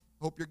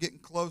Hope you're getting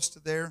close to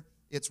there.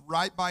 It's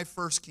right by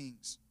 1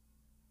 Kings.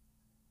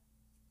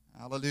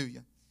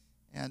 Hallelujah.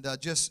 And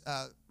just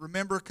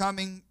remember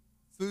coming,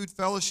 food,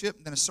 fellowship,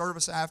 and then a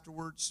service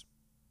afterwards.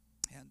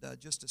 And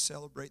just to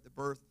celebrate the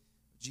birth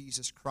of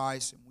Jesus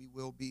Christ. And we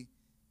will be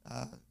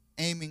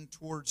aiming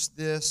towards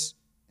this.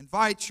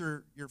 Invite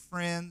your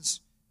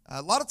friends.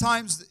 A lot of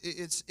times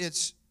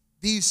it's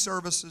these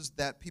services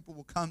that people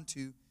will come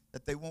to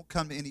that they won't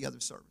come to any other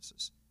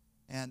services.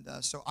 And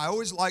so I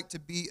always like to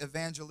be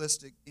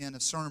evangelistic in a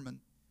sermon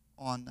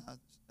on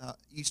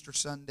Easter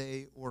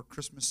Sunday or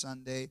Christmas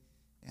Sunday.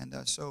 And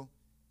so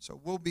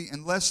we'll be,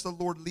 unless the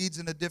Lord leads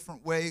in a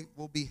different way,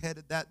 we'll be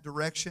headed that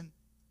direction.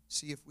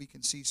 See if we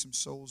can see some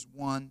souls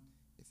won,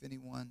 if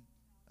anyone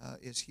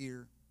is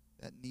here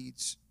that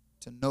needs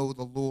to know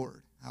the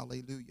Lord.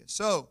 Hallelujah.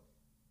 So,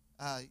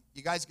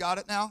 you guys got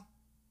it now?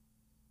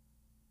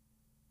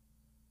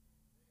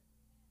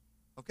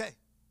 Okay.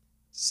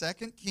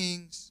 2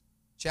 Kings,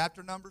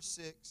 chapter number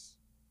 6,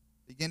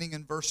 beginning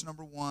in verse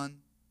number 1.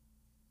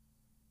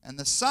 And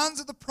the sons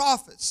of the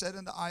prophets said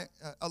unto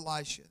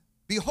Elisha,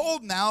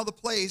 Behold now the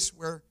place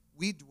where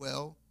we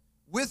dwell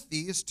with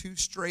thee is too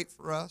strait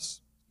for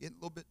us, getting a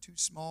little bit too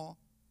small.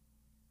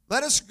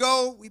 Let us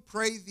go, we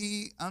pray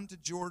thee, unto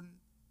Jordan,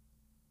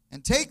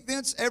 and take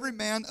thence every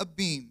man a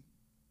beam.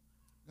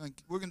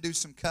 We're going to do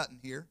some cutting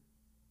here,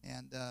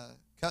 and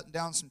cutting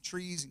down some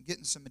trees and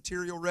getting some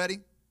material ready.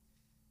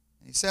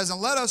 And he says,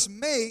 And let us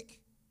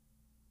make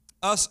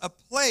us a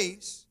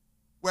place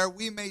where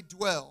we may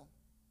dwell.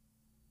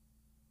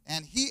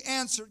 And he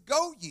answered,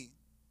 Go ye.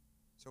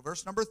 So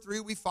verse number 3,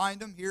 we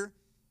find him here.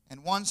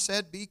 And one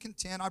said, Be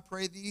content, I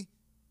pray thee,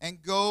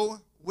 and go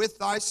with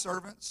thy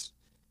servants.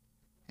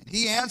 And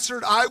he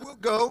answered, I will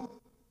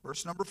go.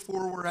 Verse number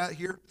 4 we're at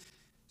here.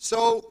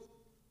 So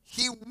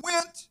he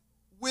went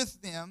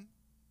with them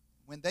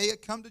when they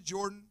had come to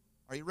Jordan.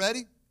 Are you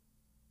ready?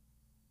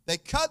 They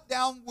cut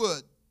down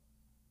wood.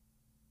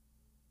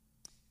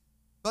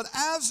 But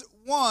as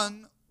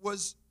one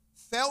was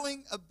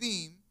felling a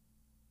beam,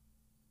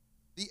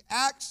 the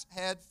axe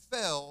head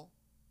fell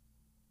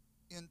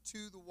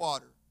into the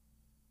water.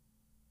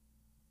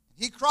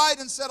 He cried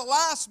and said,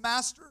 Alas,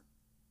 master,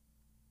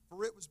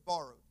 for it was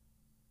borrowed.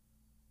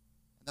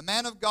 And the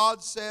man of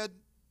God said,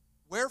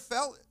 Where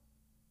fell it?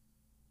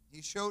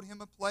 He showed him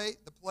the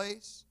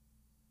place,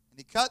 and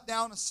he cut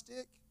down a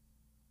stick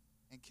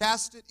and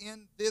cast it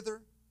in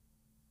thither.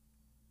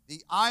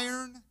 The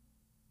iron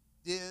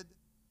did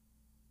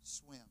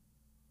swim.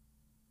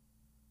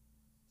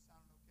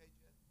 Sounding okay,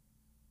 Jed?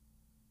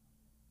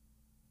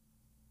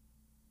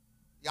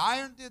 The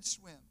iron did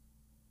swim.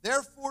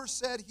 Therefore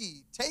said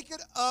he, Take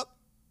it up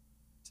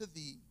to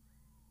thee.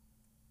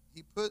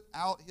 He put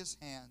out his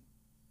hand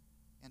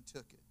and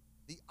took it.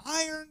 The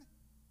iron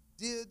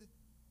did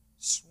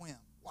swim.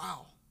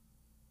 Wow.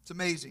 It's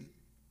amazing.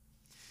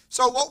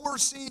 So what we're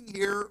seeing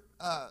here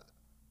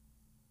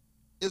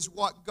is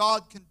what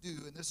God can do.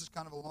 And this is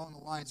kind of along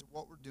the lines of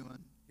what we're doing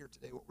here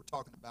today, what we're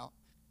talking about.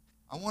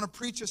 I want to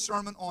preach a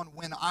sermon on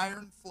when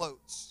iron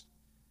floats.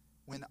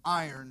 When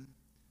iron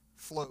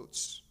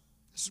floats.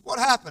 This is what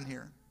happened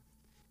here.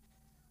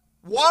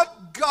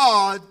 What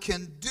God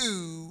can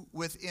do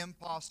with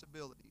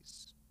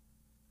impossibilities.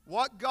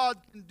 What God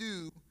can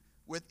do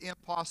with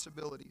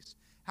impossibilities.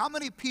 How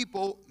many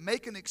people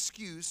make an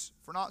excuse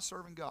for not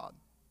serving God?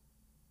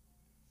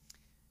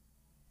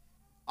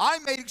 I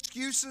made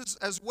excuses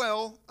as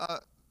well,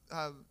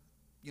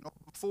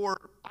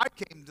 before I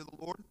came to the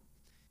Lord.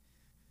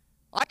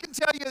 I can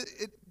tell you,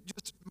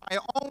 just my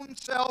own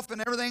self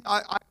and everything,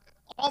 I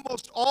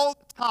almost all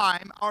the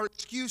time, our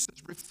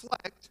excuses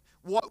reflect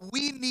what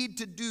we need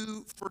to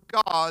do for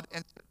God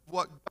and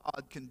what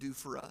God can do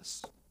for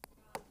us.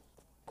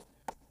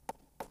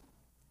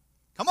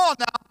 Come on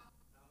now.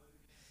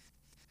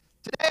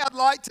 Today I'd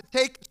like to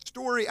take this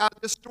story out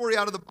of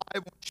the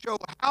Bible and show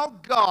how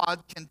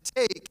God can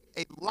take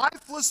a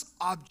lifeless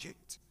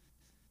object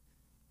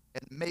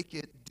and make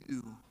it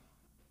do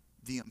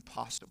the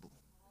impossible.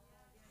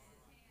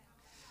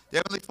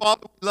 Heavenly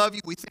Father, we love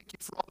you. We thank you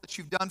for all that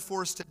you've done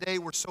for us today.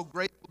 We're so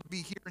grateful to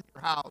be here in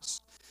your house.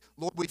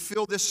 Lord, we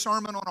feel this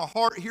sermon on our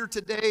heart here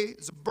today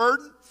as a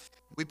burden.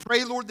 We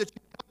pray, Lord, that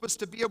you help us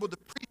to be able to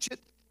preach it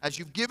as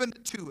you've given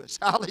it to us.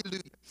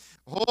 Hallelujah.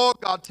 Oh,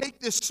 God, take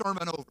this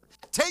sermon over.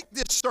 Take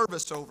this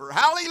service over.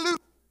 Hallelujah.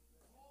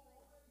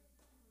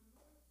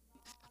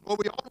 Lord,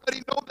 we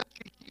already know that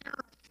you're here,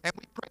 and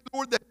we pray,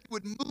 Lord, that you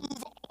would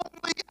move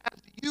only as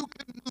you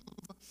can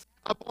move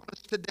upon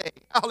us today.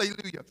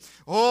 Hallelujah.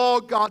 Oh,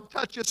 God,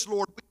 touch us,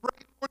 Lord. We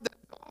pray, Lord, that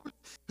those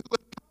who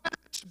have come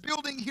into this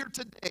building here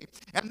today,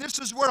 and this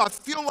is where I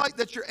feel like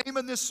that you're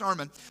aiming this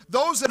sermon,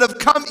 those that have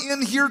come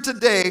in here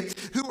today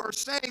who are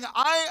saying,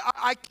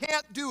 I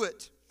can't do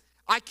it.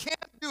 I can't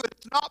do it.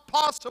 It's not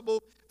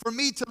possible for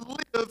me to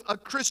live a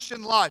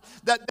Christian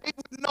life. That they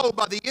would know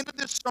by the end of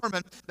this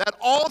sermon that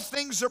all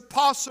things are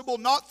possible,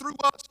 not through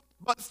us,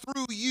 but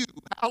through you.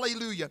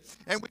 Hallelujah.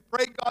 And we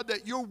pray, God,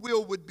 that your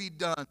will would be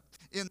done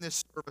in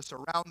this service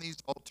around these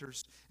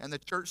altars. And the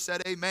church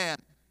said, amen.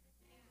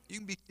 You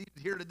can be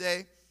seated here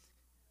today.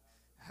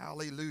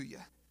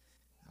 Hallelujah.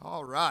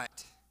 All right.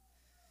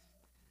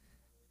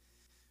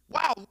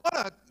 Wow,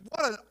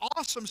 what an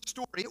awesome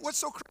story. What's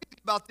so crazy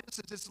about this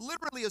is it's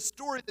literally a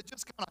story that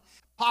just kind of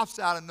pops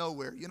out of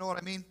nowhere. You know what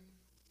I mean?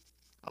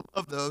 I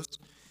love those.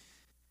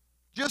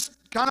 Just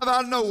kind of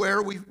out of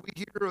nowhere, we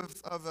hear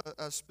of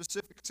a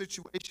specific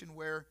situation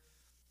where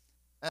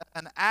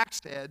an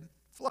axe head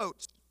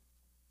floats.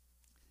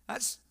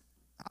 That's,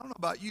 I don't know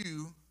about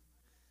you,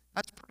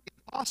 that's pretty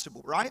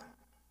impossible, right?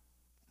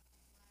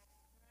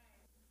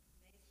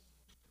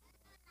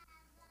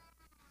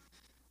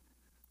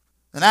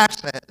 An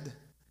axe head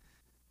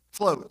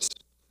floats.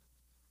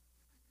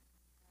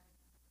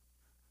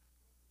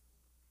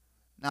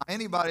 Now,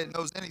 anybody that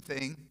knows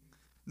anything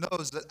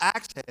knows that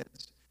axe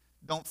heads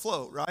don't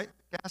float, right,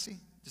 Cassie?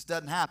 Just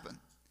doesn't happen.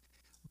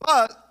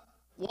 But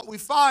what we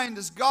find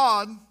is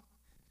God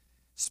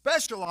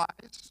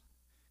specialized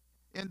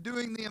in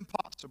doing the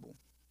impossible.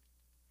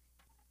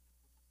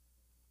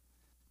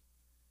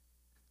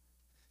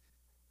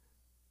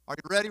 Are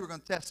you ready? We're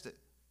going to test it.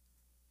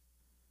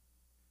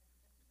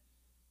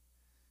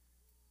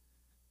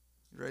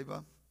 You ready,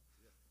 bub?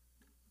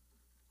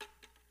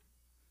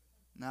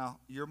 Now,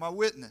 you're my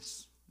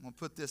witness. I'm going to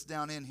put this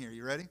down in here.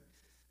 You ready?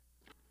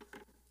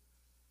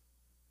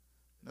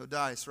 No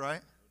dice,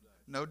 right?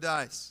 No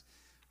dice.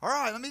 All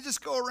right, let me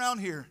just go around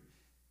here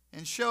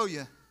and show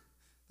you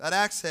that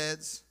axe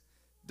heads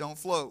don't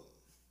float,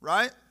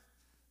 right?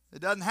 It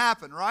doesn't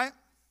happen, right?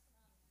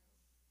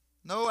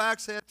 No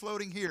axe head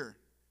floating here,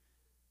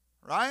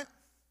 right?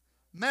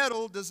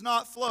 Metal does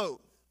not float.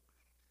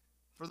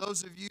 For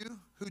those of you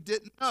who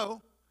didn't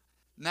know,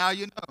 now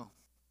you know.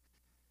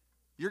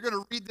 You're going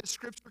to read this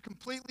scripture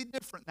completely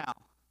different now,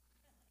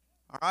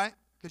 all right?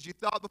 Because you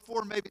thought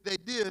before maybe they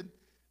did,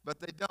 but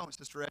they don't,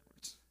 Sister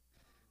Edwards.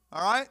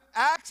 All right?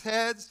 Axe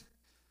heads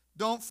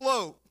don't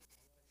float.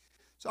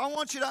 So I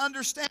want you to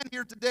understand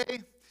here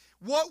today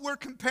what we're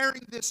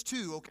comparing this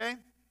to, okay?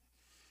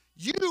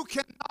 You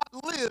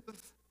cannot live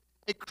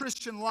a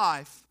Christian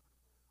life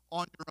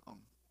on your own.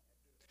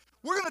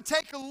 We're going to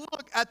take a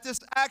look at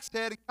this axe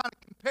head and kind of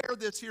compare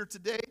this here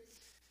today.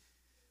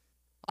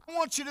 I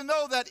want you to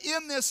know that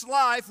in this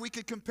life, we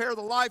could compare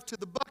the life to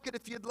the bucket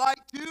if you'd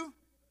like to.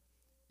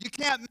 You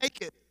can't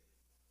make it.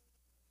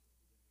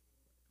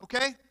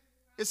 Okay?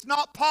 It's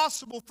not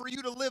possible for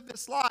you to live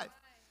this life.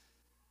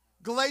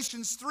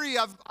 Galatians 3,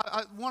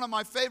 one of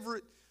my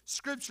favorite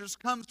scriptures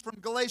comes from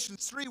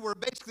Galatians 3, where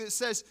basically it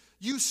says,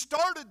 you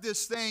started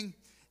this thing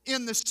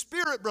in the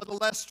spirit, Brother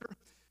Lester.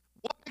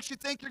 What makes you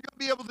think you're going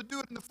to be able to do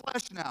it in the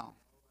flesh now?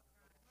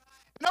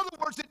 In other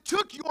words, it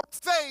took your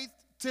faith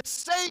to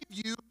save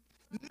you.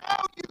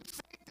 Now you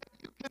think that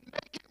you can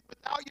make it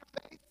without your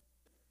faith?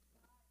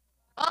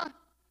 Huh?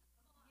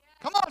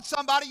 Come on,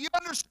 somebody. You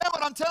understand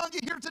what I'm telling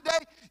you here today?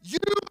 You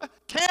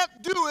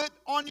can't do it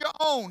on your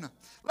own.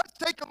 Let's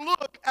take a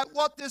look at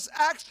what this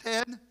axe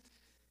head,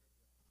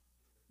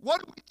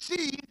 what do we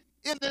see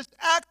in this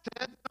axe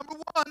head?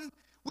 Number one,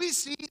 we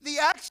see the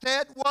axe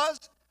head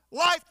was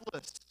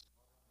lifeless.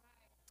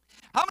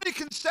 How many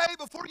can say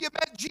before you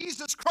met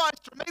Jesus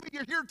Christ, or maybe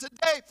you're here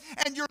today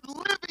and you're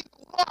living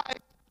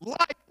life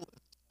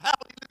lifeless?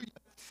 Hallelujah.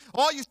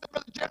 Oh, you said,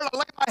 Brother Jared, I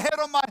lay my head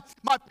on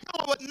my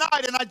pillow at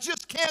night and I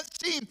just can't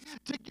seem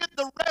to get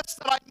the rest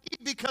that I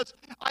need because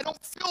I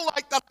don't feel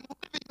like that I'm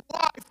living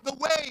life the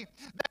way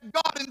that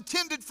God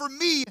intended for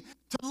me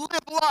to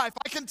live life.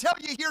 I can tell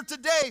you here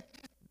today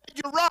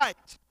that you're right.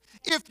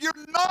 If you're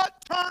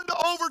not turned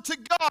over to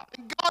God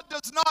and God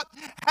does not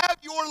have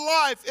your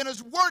life and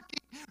is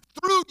working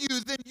through you,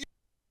 then you're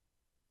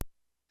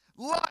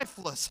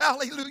lifeless.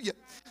 Hallelujah.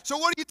 So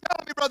what are you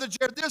telling me, Brother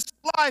Jared? This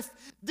life,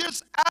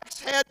 this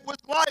axe head was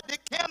life. It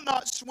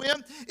cannot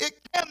swim. It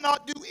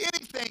cannot do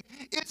anything.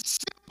 It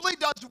simply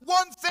does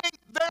one thing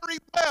very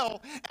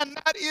well, and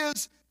that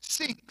is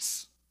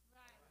sinks.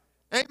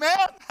 Amen?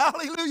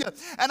 Hallelujah.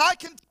 And I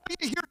can tell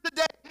you here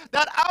today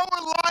that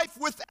our life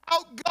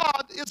without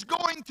God is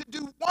going to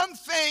do one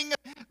thing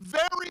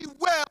very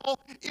well.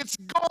 It's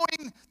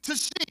going to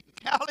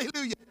sink.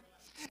 Hallelujah.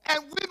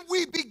 And when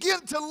we begin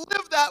to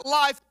live that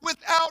life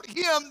without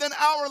Him, then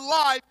our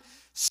life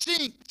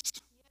sinks.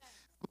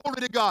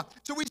 Glory to God.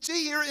 So we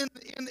see here in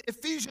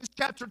Ephesians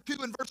chapter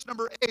 2 and verse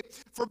number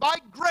 8, for by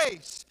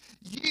grace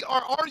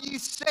are ye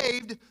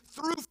saved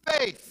through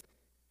faith.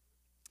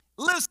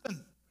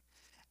 Listen,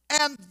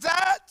 and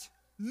that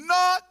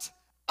not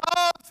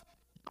of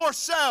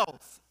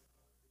yourself.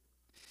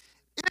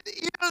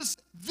 It is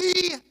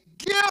the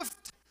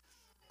gift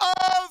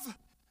of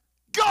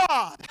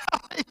God.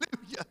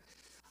 Hallelujah.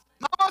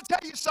 Now, I'm going to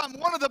tell you something.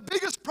 One of the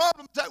biggest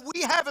problems that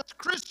we have as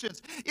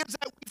Christians is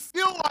that we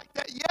feel like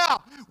that, yeah,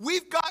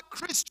 we've got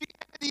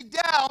Christianity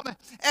down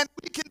and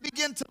we can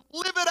begin to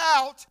live it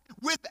out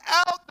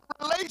without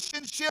the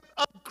relationship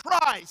of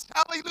Christ.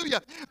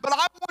 Hallelujah. But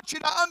I want you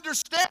to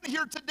understand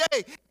here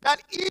today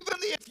that even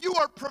if you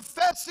are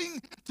professing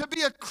to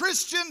be a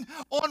Christian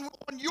on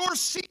your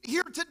seat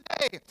here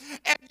today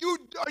and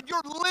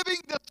you're living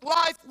this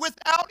life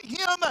without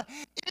Him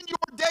in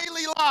your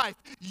daily life,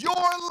 your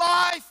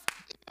life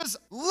is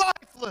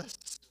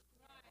lifeless.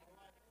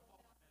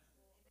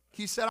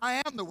 He said,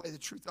 I am the way, the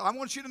truth. I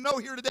want you to know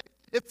here today,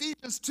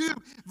 Ephesians 2,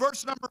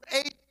 verse number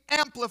 8,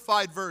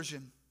 Amplified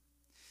Version.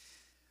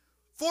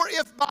 For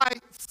if by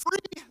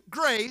free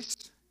grace,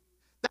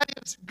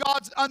 that is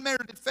God's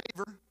unmerited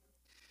favor,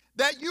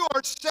 that you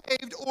are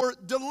saved or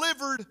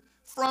delivered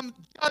from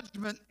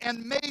judgment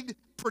and made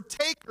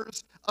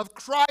partakers of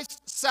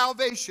Christ's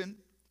salvation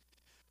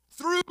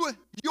through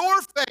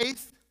your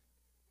faith,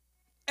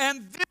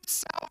 and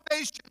this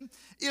salvation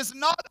is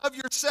not of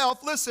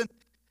yourself, listen,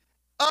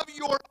 of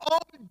your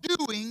own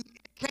doing,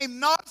 it came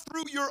not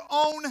through your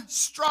own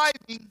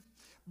striving,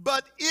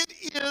 but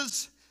it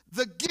is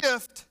the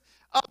gift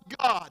of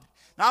God.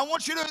 Now, I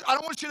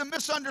don't want you to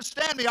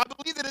misunderstand me. I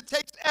believe that it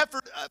takes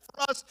effort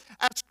for us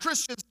as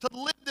Christians to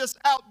live this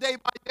out day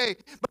by day.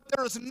 But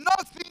there is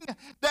nothing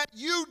that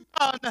you've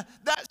done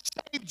that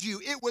saved you.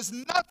 It was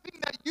nothing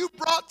that you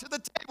brought to the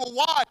table.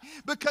 Why?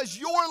 Because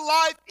your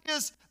life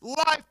is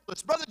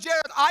lifeless. Brother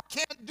Jared, I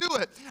can't do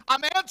it.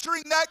 I'm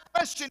answering that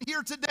question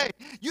here today.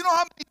 You know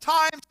how many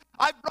times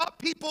I've brought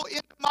people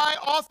into my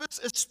office,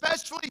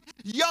 especially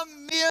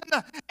young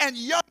men and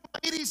young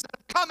ladies that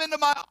have come into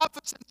my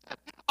office and said,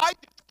 I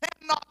just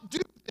cannot do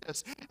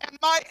this. And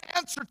my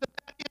answer to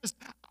that is,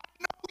 I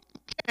know you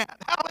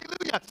can't.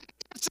 Hallelujah.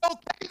 It's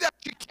okay that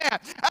you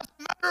can't. As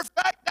a matter of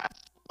fact,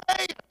 that's the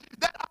way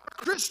that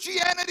our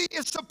Christianity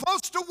is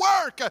supposed to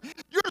work.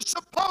 You're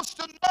supposed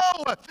to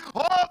know,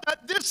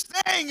 that this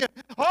thing,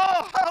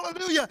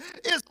 hallelujah,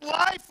 is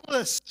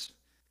lifeless.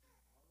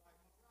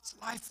 It's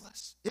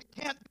lifeless. It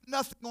can't do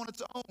nothing on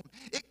its own.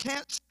 It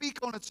can't speak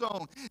on its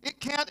own. It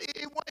can't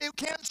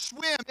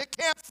swim. It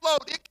can't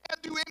float. It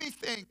can't do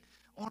anything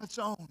on its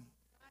own.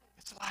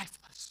 It's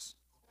lifeless.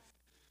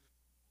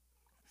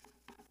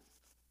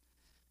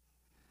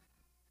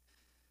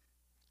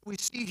 We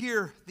see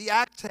here the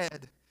axe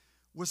head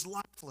was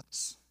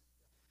lifeless.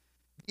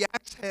 The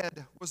axe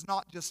head was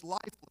not just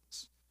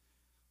lifeless,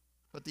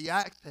 but the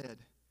axe head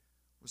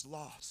was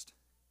lost.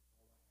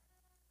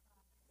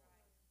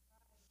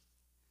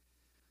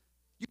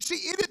 You see,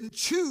 it didn't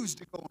choose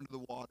to go into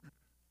the water.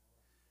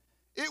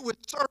 It was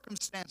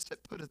circumstance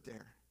that put it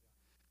there.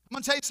 I'm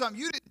going to tell you something.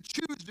 You didn't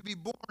choose to be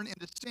born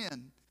into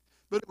sin,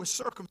 but it was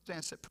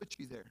circumstance that put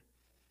you there.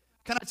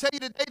 Can I tell you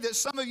today that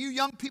some of you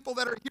young people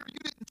that are here, you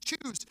didn't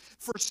choose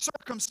for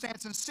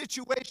circumstance and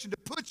situation to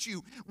put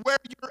you where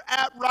you're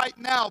at right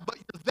now, but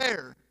you're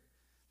there.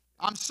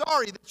 I'm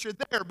sorry that you're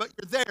there, but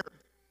you're there.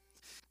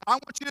 I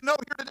want you to know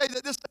here today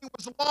that this thing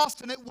was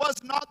lost, and it was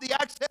not the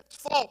axe head's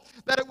fault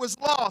that it was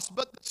lost.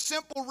 But the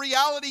simple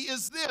reality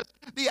is this.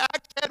 The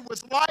axe head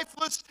was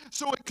lifeless,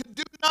 so it could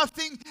do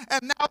nothing,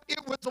 and now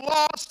it was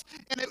lost,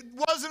 and it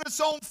wasn't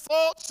its own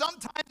fault.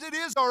 Sometimes it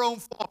is our own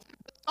fault,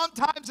 but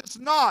sometimes it's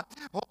not.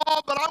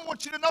 But I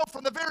want you to know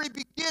from the very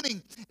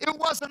beginning, it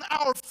wasn't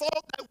our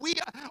fault that we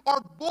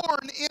are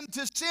born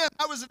into sin.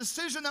 That was a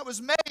decision that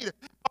was made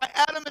by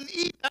Adam and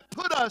Eve that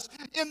put us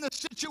in the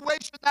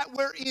situation that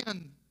we're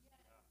in.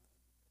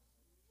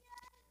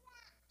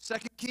 2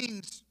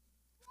 Kings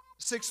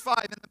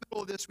 6:5, in the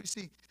middle of this we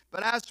see,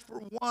 but as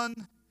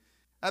one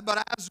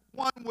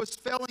was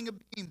felling a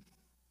beam,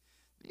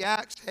 the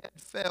axe head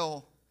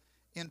fell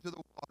into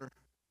the water.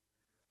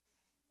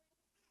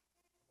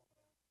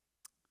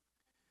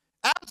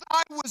 As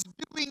I was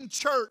doing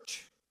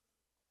church,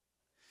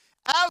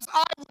 as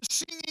I was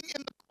singing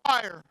in the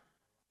choir,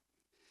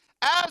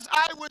 as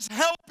I was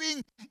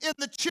helping in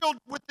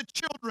with the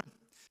children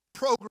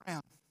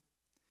program.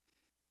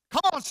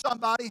 Come on,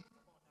 somebody.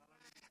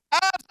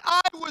 As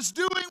I was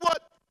doing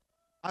what?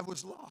 I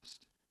was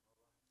lost.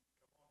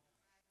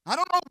 I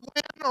don't know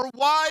when or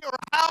why or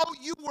how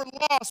you were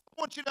lost. I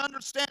want you to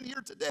understand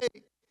here today.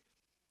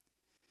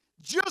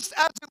 Just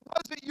as it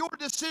wasn't your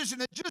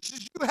decision, and just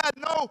as you had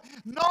no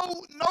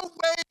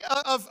way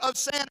of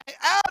saying, hey,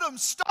 Adam,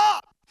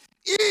 stop.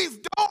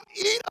 Eve, don't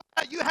eat of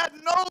that. You had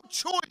no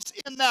choice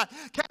in that.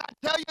 Can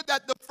I tell you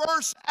that the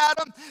first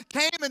Adam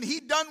came and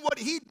he done what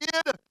he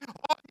did?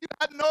 You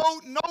had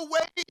no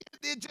way.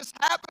 It just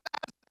happened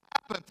as it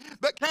happened.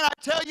 But can I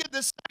tell you,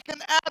 the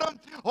second Adam,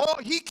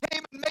 he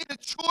came and made a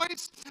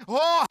choice.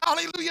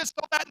 Hallelujah.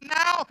 So that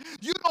now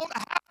you don't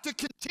have to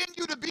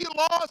continue to be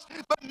lost,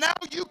 but now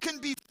you can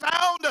be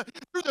found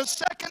through the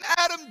second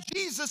Adam,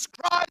 Jesus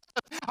Christ.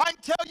 I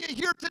tell you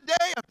here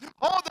today,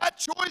 all that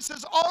choice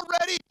is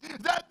already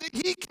that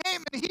he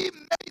came and he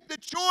made the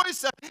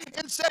choice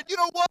and said, you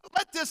know what,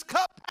 let this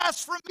cup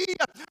pass from me.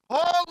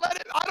 Let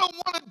it. I don't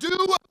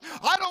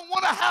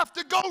want to have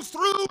to go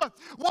through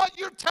what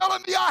you're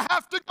telling me I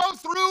have to go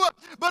through.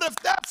 But if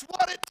that's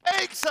what it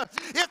takes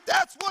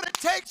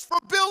for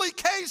Billy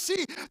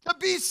Casey to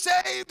be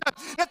saved,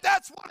 if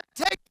that's what it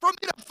takes for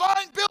me to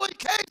find Billy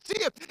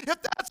Casey,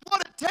 if that's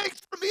what it takes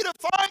for me to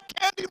find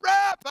Candy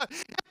Rap,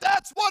 if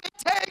that's what it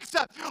takes,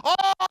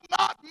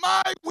 not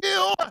my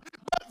will,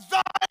 but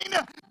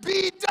thine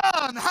be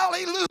done.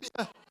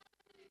 Hallelujah.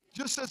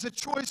 Just as a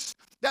choice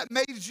that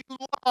made you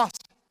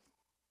lost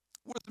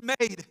was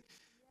made,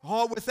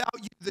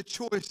 without you, the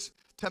choice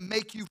to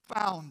make you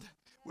found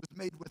was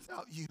made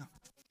without you.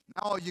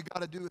 Now all you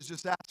got to do is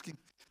just ask him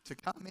to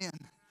come in.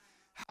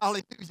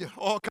 Hallelujah.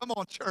 Oh, come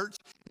on, church.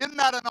 Isn't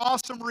that an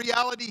awesome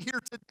reality here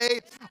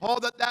today? Oh,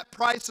 that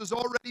price has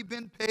already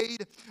been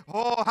paid.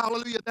 Oh,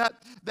 hallelujah.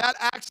 That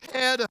axe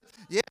head,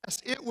 yes,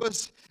 it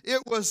was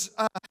lifeless.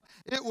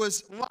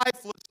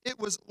 It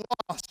was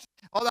lost.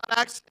 Oh, that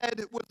axe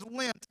head was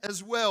lent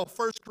as well.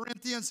 1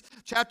 Corinthians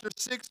chapter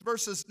 6,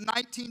 verses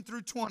 19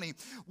 through 20.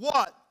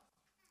 What?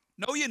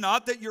 Know ye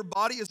not that your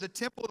body is a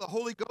temple of the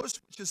Holy Ghost,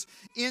 which is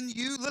in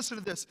you? Listen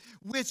to this.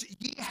 Which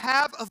ye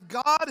have of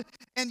God,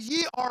 and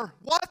ye are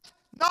what?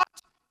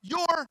 Not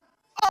your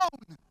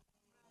own.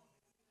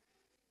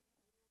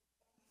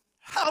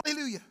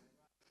 Hallelujah.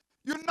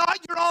 You're not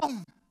your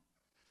own.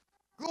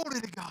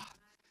 Glory to God.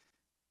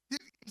 It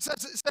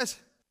says,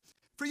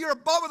 for you're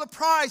bought with a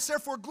price,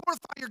 therefore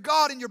glorify your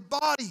God in your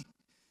body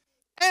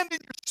and in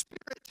your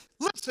spirit.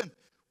 Listen,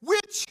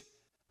 which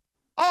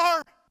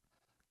are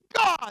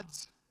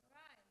God's.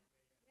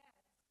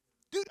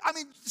 Dude, I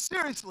mean,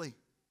 seriously,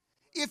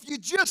 if you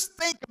just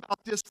think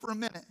about this for a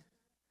minute,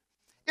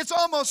 it's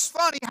almost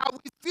funny how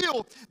we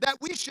feel that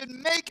we should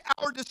make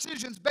our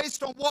decisions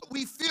based on what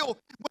we feel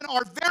when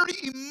our very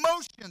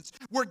emotions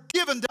were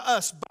given to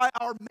us by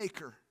our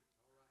Maker.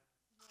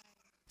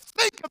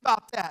 Think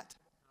about that.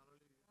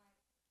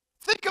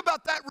 Think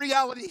about that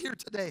reality here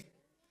today.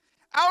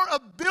 Our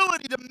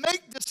ability to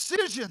make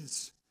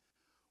decisions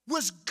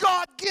was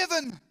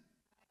God-given.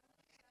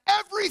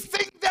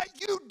 Everything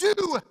that you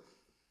do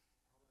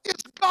is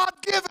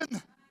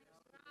God-given.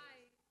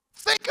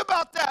 Think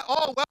about that.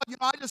 Oh, well,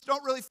 I just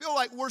don't really feel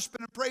like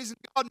worshiping and praising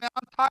God, man.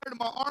 I'm tired and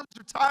my arms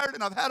are tired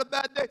and I've had a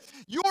bad day.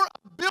 Your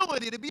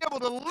ability to be able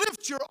to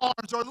lift your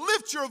arms or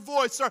lift your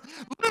voice or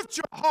lift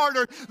your heart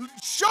or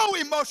show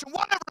emotion,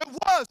 whatever it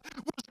was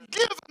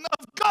given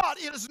of God.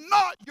 It is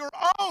not your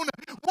own.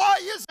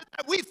 Why is it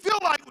that we feel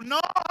like, no,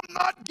 I'm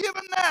not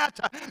given that.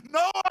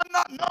 No, I'm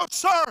not. No,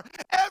 sir.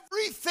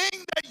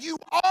 Everything that you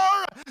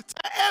are to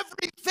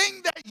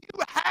everything that you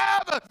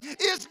have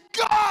is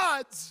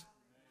God's.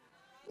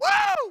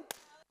 Woo!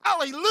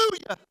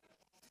 Hallelujah.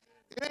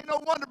 It ain't no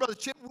wonder, Brother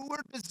Chip, we're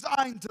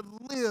designed to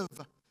live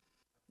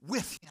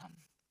with him.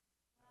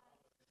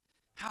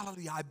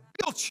 Hallelujah. I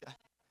built you.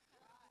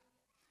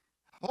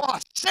 Oh, I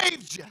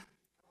saved you.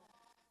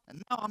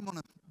 And now I'm going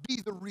to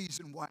be the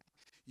reason why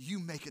you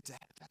make it to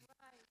heaven.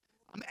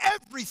 I'm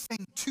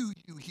everything to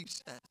you, he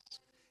says.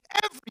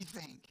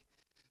 Everything.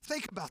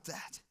 Think about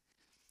that.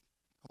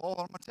 Oh,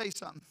 I'm going to tell you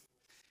something.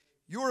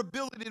 Your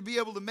ability to be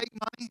able to make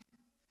money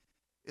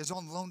is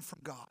on loan from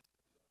God.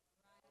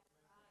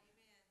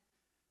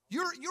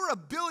 Your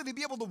ability to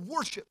be able to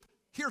worship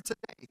here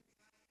today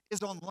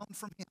is on loan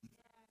from him.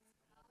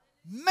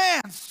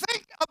 Man,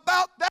 think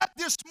about that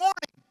this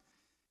morning.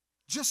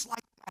 Just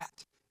like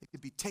that, it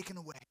could be taken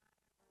away.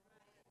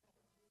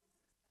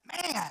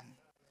 Man.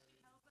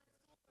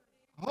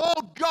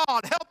 Oh,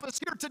 God, help us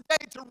here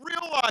today to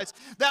realize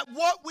that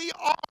what we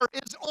are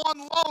is on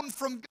loan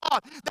from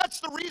God.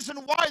 That's the reason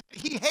why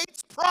he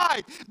hates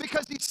pride,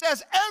 because he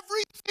says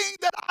everything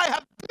that I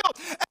have built,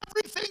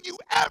 everything you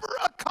ever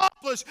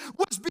accomplished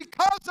was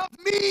because of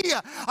me.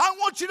 I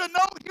want you to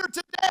know here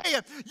today,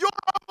 you're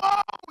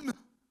alone.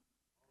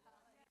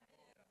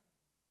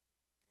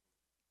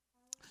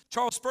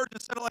 Charles Spurgeon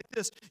said it like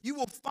this: you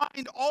will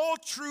find all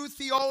true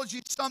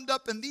theology summed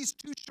up in these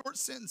two short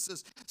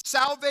sentences.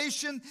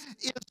 Salvation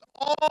is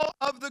all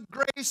of the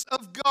grace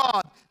of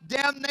God.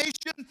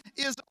 Damnation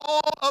is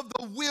all of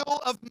the will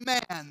of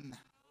man.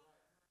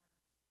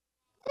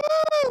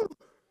 Woo!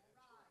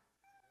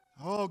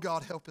 Oh,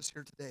 God, help us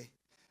here today.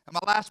 And my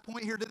last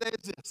point here today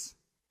is this.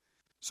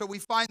 So we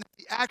find that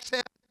the axe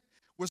head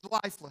was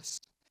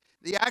lifeless.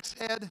 The axe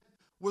head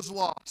was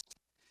lost.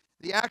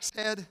 The axe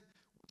head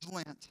was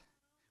lent.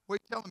 What are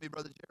you telling me,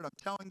 Brother Jared? I'm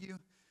telling you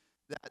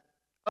that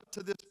up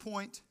to this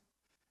point,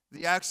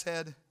 the axe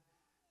head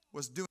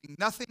was doing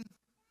nothing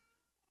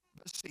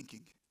but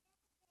sinking.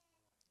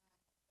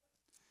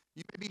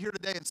 You may be here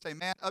today and say,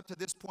 man, up to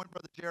this point,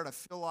 Brother Jared, I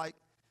feel like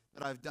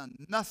that I've done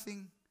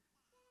nothing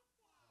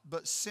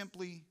but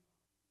simply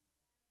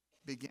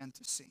begin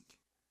to sink.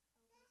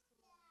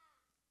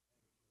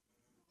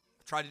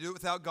 I tried to do it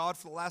without God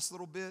for the last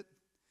little bit.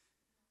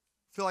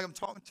 I feel like I'm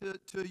talking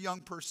to a young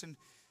person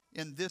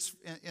in this,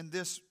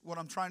 what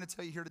I'm trying to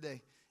tell you here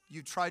today.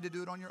 You tried to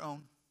do it on your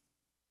own.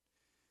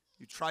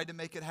 You tried to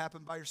make it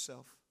happen by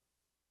yourself.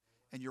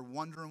 And you're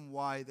wondering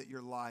why that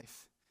your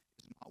life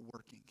is not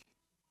working.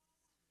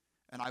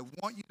 And I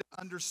want you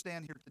to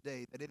understand here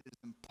today that it is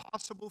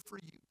impossible for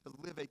you to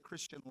live a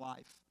Christian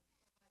life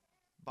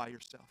by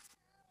yourself.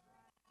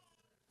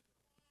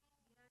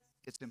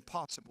 It's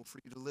impossible for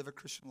you to live a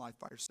Christian life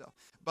by yourself.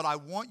 But I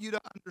want you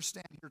to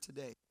understand here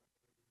today,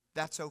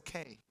 that's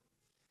okay.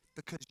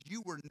 Because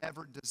you were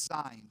never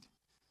designed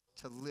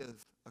to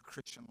live a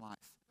Christian life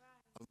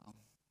alone.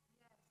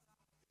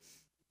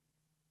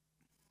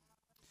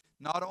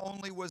 Not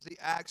only was the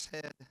axe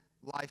head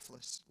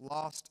lifeless,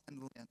 lost, and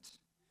lent,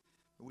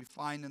 but we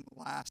find in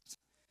the last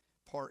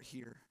part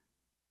here,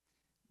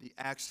 the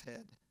axe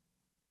head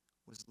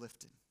was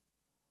lifted.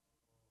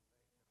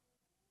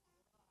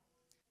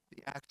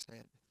 The axe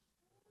head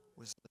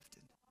was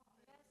lifted.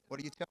 What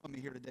are you telling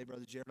me here today,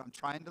 Brother Jared? I'm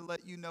trying to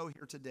let you know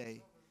here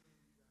today.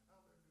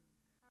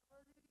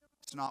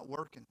 It's not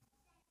working.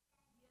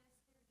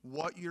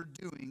 What you're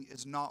doing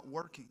is not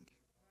working.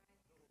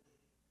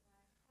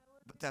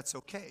 But that's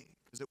okay,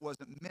 because it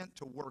wasn't meant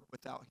to work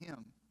without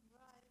Him.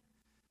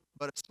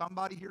 But if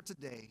somebody here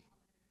today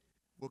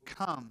will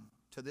come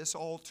to this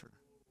altar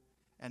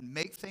and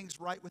make things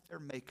right with their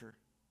Maker,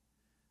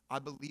 I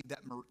believe that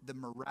the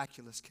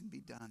miraculous can be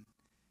done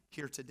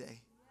here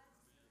today.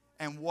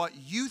 And what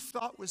you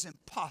thought was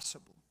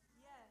impossible,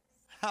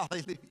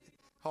 hallelujah.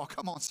 Oh,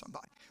 come on,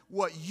 somebody.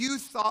 What you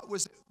thought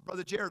was,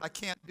 Brother Jared, I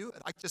can't do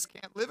it. I just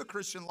can't live a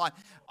Christian life.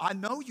 I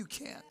know you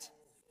can't.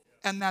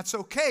 And that's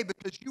okay,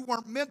 because you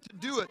weren't meant to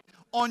do it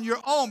on your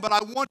own. But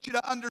I want you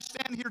to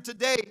understand here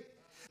today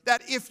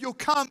that if you'll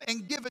come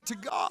and give it to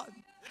God,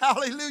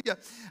 hallelujah.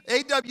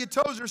 A.W.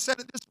 Tozer said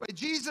it this way: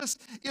 Jesus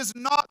is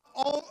not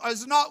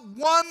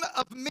one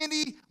of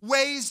many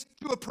ways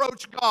to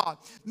approach God,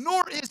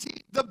 nor is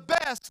He the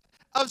best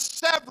of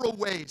several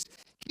ways.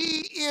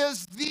 He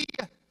is the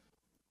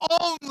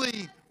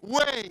only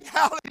way.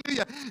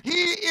 Hallelujah. He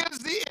is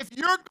if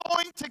you're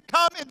going to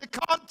come into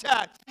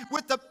contact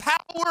with the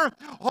power,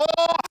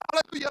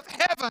 hallelujah, of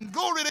heaven,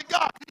 glory to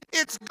God,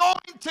 it's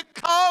going to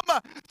come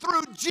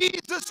through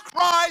Jesus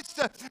Christ.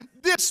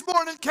 This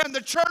morning, can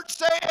the church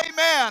say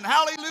amen?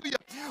 Hallelujah.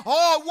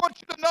 Oh, I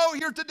want you to know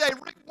here today,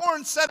 Rick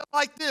Warren said it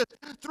like this: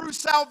 through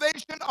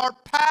salvation, our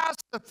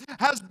past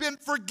has been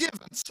forgiven.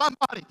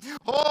 Somebody,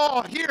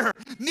 here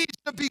needs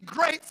to be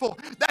grateful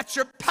that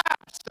your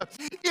past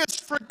is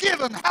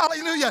forgiven.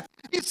 Hallelujah.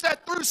 He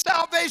said through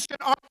salvation,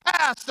 our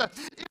past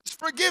is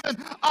forgiven.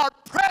 Our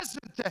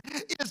present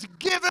is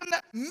given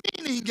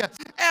meaning.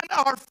 And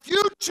our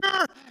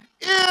future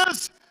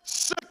is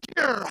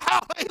secure.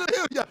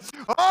 Hallelujah.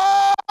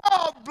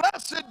 Oh,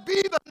 blessed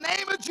be the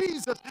name of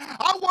Jesus.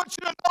 I want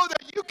you to know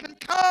that you can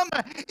come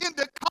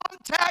into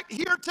contact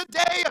here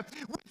today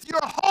with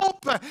your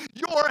hope,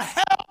 your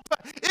help.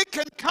 It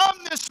can come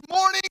this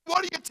morning.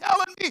 What are you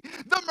telling me?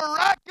 The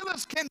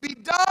miraculous can be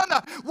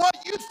done. What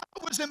you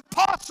thought was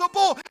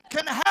impossible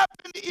can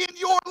happen in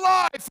your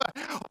life.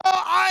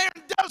 Oh,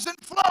 iron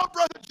doesn't flow,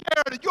 Brother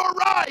Jared. You're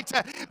right.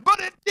 But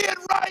it did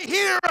right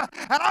here.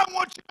 And I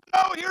want you to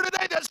know here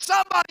today that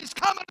somebody's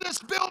coming to this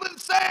building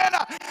saying,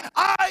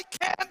 I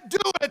can't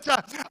do it.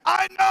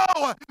 I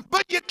know,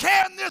 but you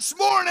can this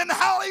morning.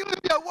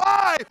 Hallelujah.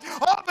 Why?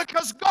 Oh,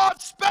 because God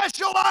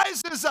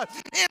specializes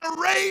in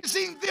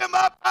raising them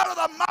up out of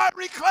the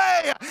miry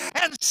clay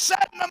and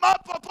setting them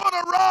up upon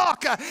a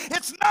rock.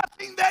 It's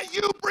nothing that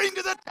you bring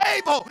to the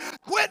table.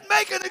 Quit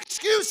making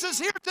excuses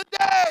here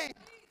today.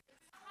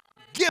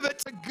 Give it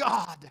to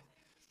God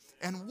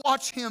and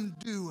watch Him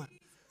do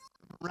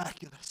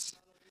miraculous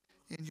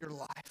in your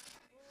life.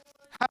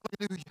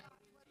 Hallelujah.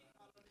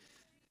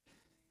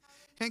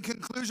 In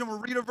conclusion, we'll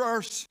read a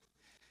verse,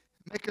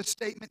 make a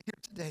statement here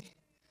today.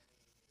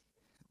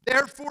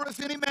 Therefore, if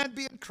any man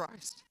be in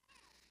Christ,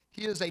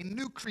 he is a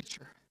new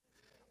creature.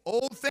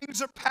 Old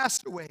things are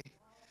passed away.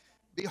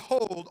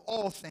 Behold,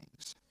 all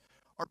things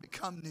are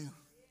become new.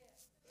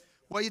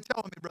 What are you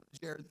telling me, Brother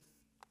Jared?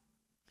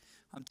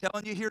 I'm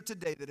telling you here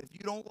today that if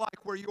you don't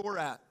like where you're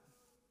at,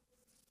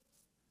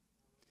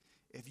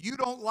 if you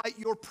don't like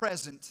your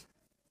present,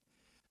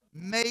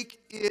 make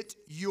it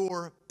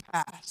your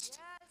past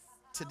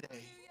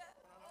today.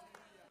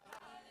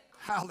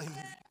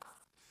 Hallelujah.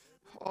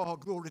 Oh,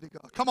 glory to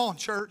God. Come on,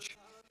 church.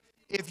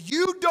 If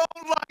you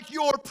don't like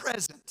your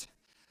present,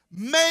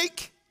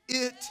 make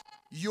it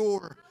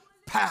your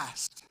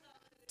past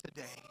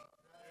today.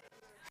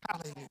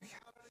 Hallelujah.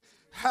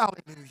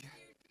 Hallelujah.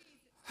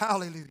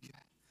 Hallelujah.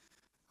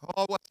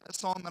 Oh, what's that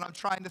song that I'm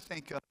trying to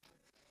think of?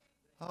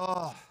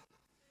 Oh,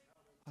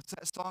 what's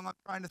that song I'm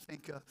trying to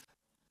think of?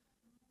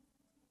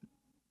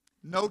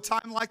 No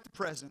time like the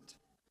present.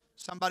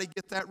 Somebody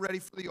get that ready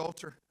for the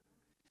altar.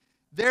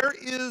 There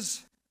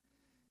is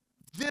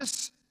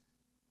this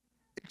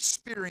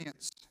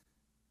experience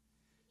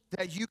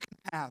that you can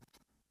have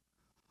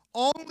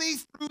only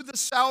through the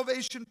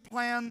salvation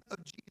plan of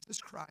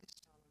Jesus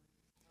Christ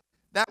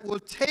that will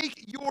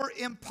take your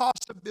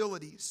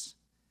impossibilities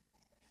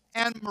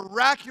and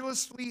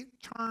miraculously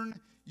turn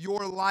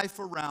your life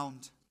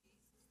around.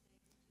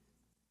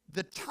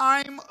 The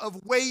time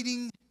of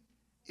waiting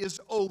is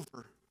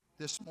over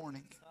this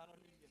morning.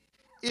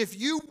 If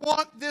you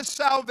want this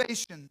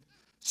salvation,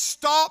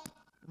 stop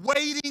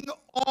waiting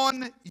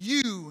on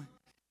you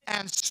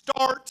and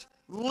start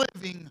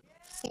living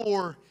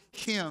for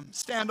Him.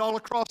 Stand all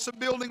across the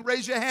building.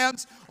 Raise your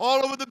hands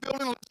all over the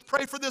building. Let's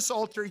pray for this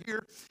altar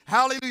here.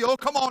 Hallelujah. Oh,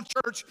 come on,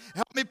 church.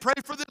 Help me pray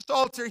for this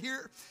altar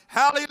here.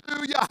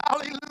 Hallelujah.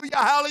 Hallelujah.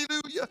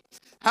 Hallelujah.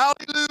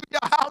 Hallelujah.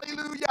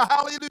 Hallelujah.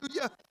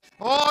 Hallelujah.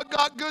 Oh, I've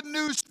got good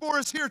news for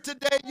us here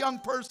today, young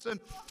person.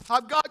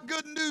 I've got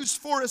good news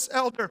for us,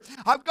 elder.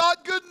 I've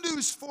got good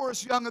news for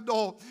us, young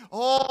adult.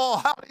 Oh,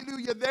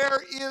 hallelujah.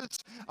 There is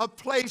a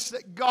place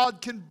that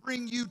God can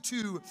bring you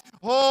to.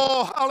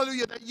 Oh,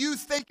 hallelujah, that you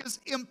think is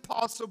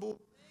impossible.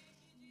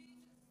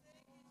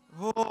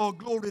 Oh,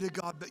 glory to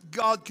God. But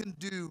God can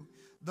do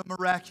the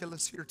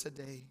miraculous here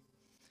today.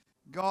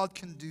 God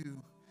can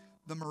do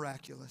the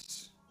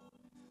miraculous.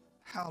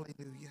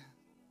 Hallelujah.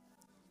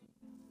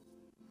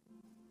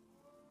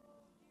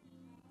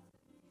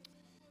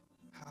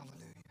 Hallelujah.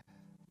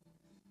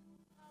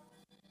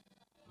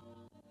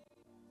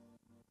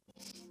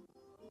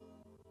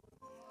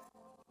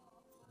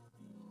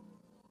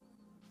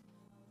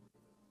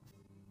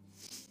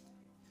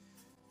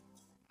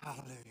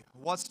 Hallelujah.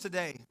 What's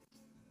today?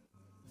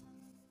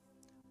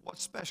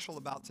 What's special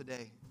about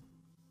today?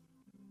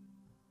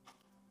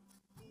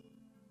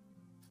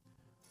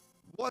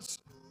 What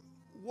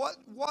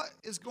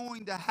is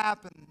going to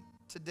happen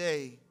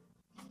today?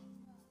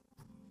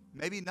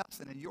 Maybe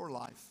nothing in your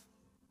life.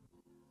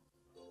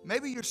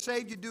 Maybe you're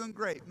saved, you're doing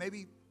great.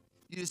 Maybe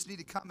you just need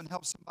to come and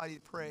help somebody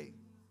to pray.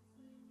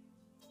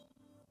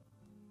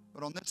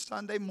 But on this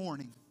Sunday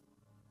morning,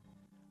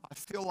 I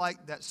feel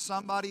like that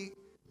somebody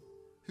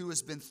who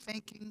has been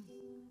thinking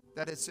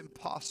that it's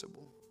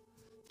impossible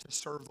to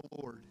serve the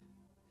Lord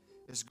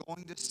is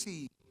going to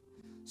see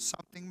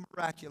something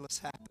miraculous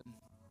happen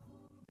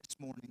this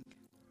morning.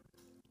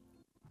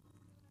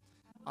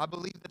 I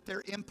believe that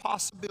their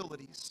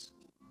impossibilities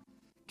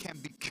can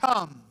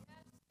become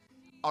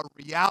a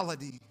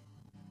reality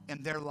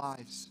in their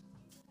lives.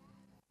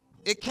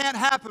 It can't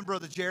happen,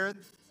 Brother Jared.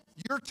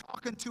 You're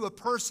talking to a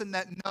person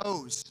that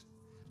knows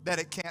that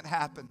it can't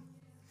happen.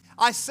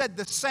 I said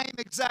the same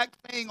exact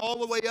thing all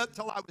the way up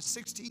till I was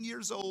 16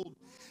 years old.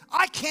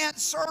 I can't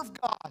serve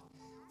God.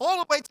 All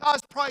the way till I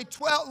was probably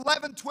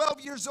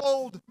 12 years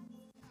old.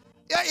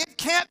 Yeah, it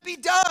can't be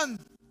done.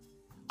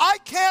 I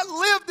can't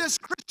live this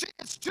Christian.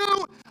 It's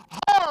too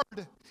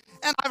hard.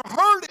 And I've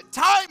heard it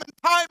time and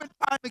time and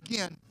time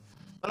again.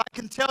 But I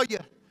can tell you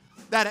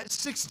that at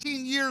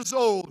 16 years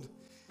old,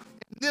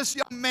 in this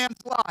young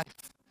man's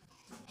life,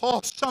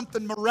 oh,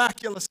 something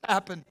miraculous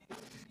happened.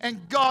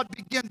 And God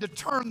began to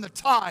turn the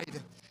tide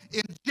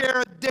in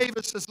Jared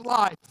Davis's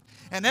life.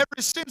 And ever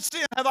since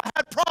then, have I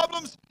had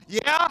problems?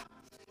 Yeah.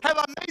 Have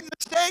I made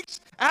mistakes?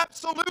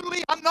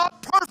 Absolutely. I'm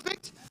not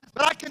perfect.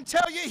 But I can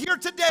tell you here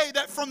today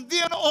that from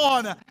then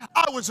on,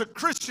 I was a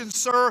Christian,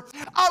 sir.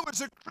 I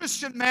was a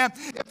Christian, man.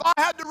 If I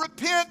had to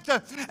repent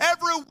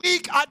every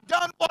week, I'd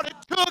done what it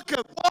took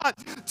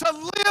to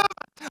live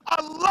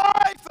a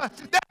life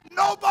that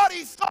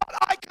nobody thought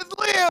I could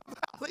live.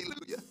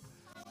 Hallelujah.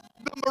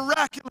 The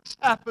miraculous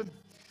happened.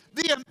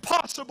 The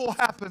impossible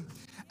happened.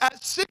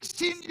 At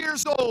 16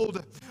 years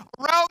old,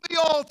 around the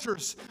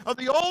altars of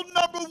the old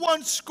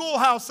 #1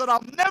 schoolhouse that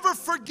I'll never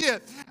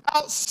forget,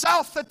 out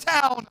south of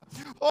town,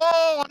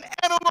 oh, on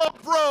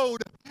Antelope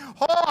Road.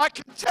 Oh, I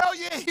can tell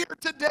you here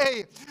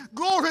today,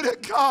 glory to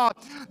God,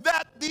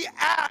 that the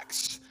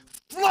axe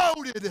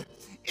floated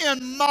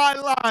in my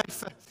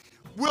life.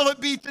 Will it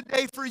be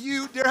today for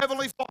you? Dear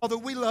Heavenly Father,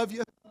 we love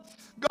you.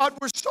 God,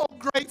 we're so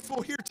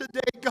grateful here today,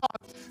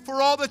 God,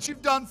 for all that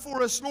you've done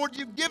for us. Lord,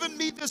 you've given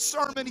me this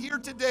sermon here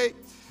today.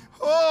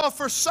 Oh,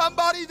 for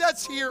somebody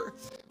that's here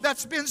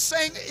that's been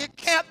saying it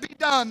can't be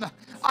done.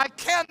 I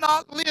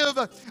cannot live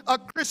a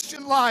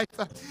Christian life.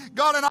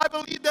 God, and I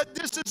believe that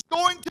this is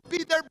going to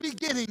be their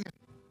beginning.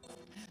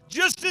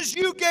 Just as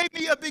you gave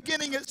me a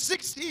beginning at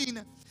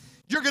 16,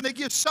 you're going to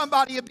give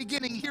somebody a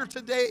beginning here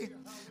today,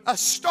 a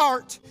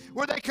start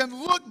where they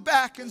can look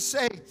back and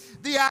say,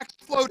 the axe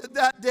floated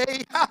that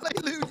day.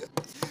 Hallelujah.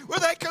 Where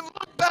they can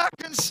look back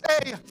and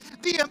say,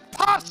 the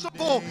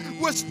impossible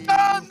was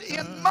done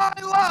in my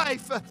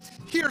life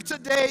here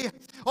today.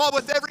 Oh,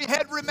 with every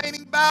head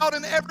remaining bowed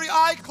and every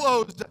eye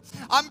closed,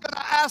 I'm going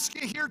to ask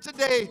you here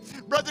today,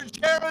 Brother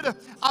Jared,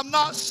 I'm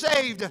not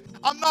saved.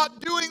 I'm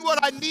not doing what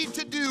I need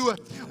to do.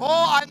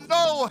 Oh, I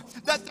know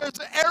that there's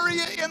an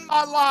area in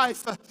my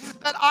life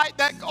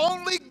that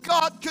only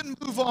God can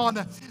move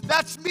on.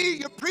 That's me.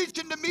 You're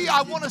preaching to me.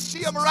 I want to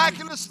see a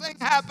miraculous thing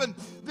happen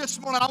this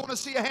morning. I want to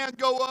see a hand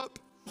go up.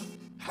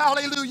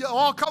 Hallelujah.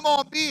 Oh, come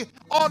on. Be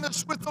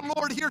honest with the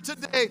Lord here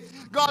today.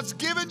 God's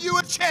given you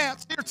a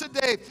chance here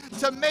today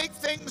to make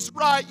things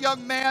right,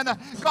 young man.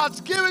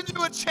 God's given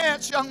you a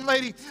chance, young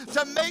lady,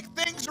 to make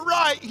things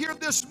right here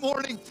this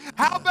morning.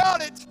 How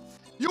about it?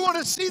 You want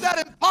to see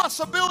that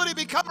impossibility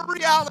become a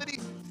reality?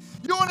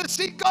 You want to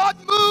see God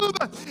move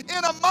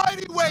in a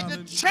mighty way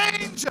to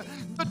change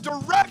the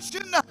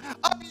direction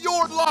of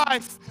your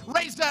life?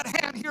 Raise that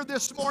hand here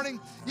this morning.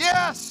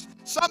 Yes,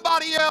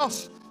 somebody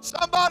else.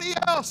 Somebody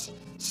else.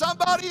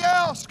 Somebody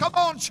else. Come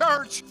on,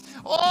 church.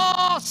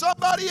 Oh,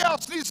 somebody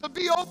else needs to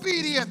be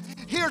obedient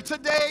here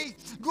today.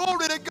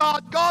 Glory to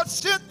God. God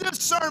sent this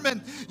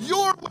sermon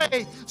your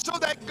way so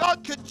that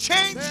God could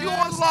change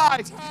your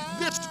life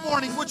this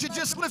morning. Would you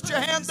just lift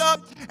your hand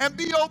up and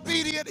be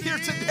obedient here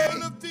today?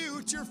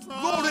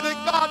 Glory to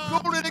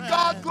God. Glory to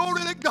God.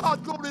 Glory to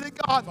God. Glory to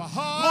God.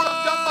 Lord,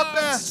 I've done my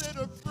best.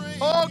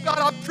 Oh, God,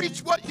 I've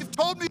preached what you've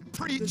told me to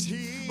preach.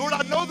 Lord,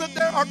 I know that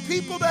there are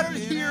people that are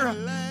here.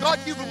 God,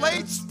 you've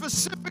laid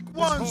specific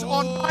ones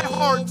on my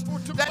heart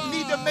that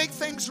need to make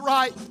things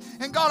right.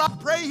 And God,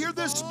 I pray here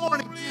this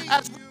morning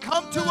as we come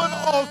come to an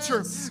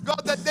altar,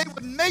 God, that they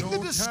would make the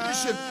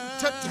decision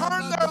to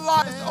turn their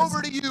lives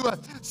over to you,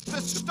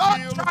 to stop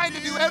trying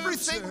to do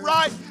everything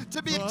right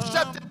to be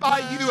accepted by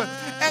you,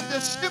 and to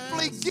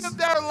simply give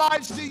their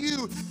lives to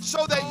you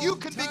so that you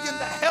can begin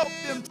to help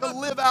them to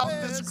live out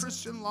this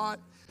Christian life.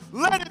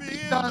 Let it be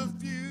done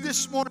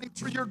this morning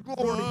for your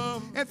glory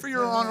and for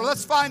your honor.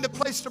 Let's find a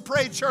place to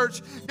pray,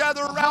 church.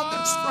 Gather around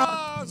this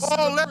front.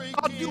 Oh, let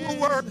God do a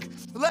work.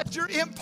 Let your impact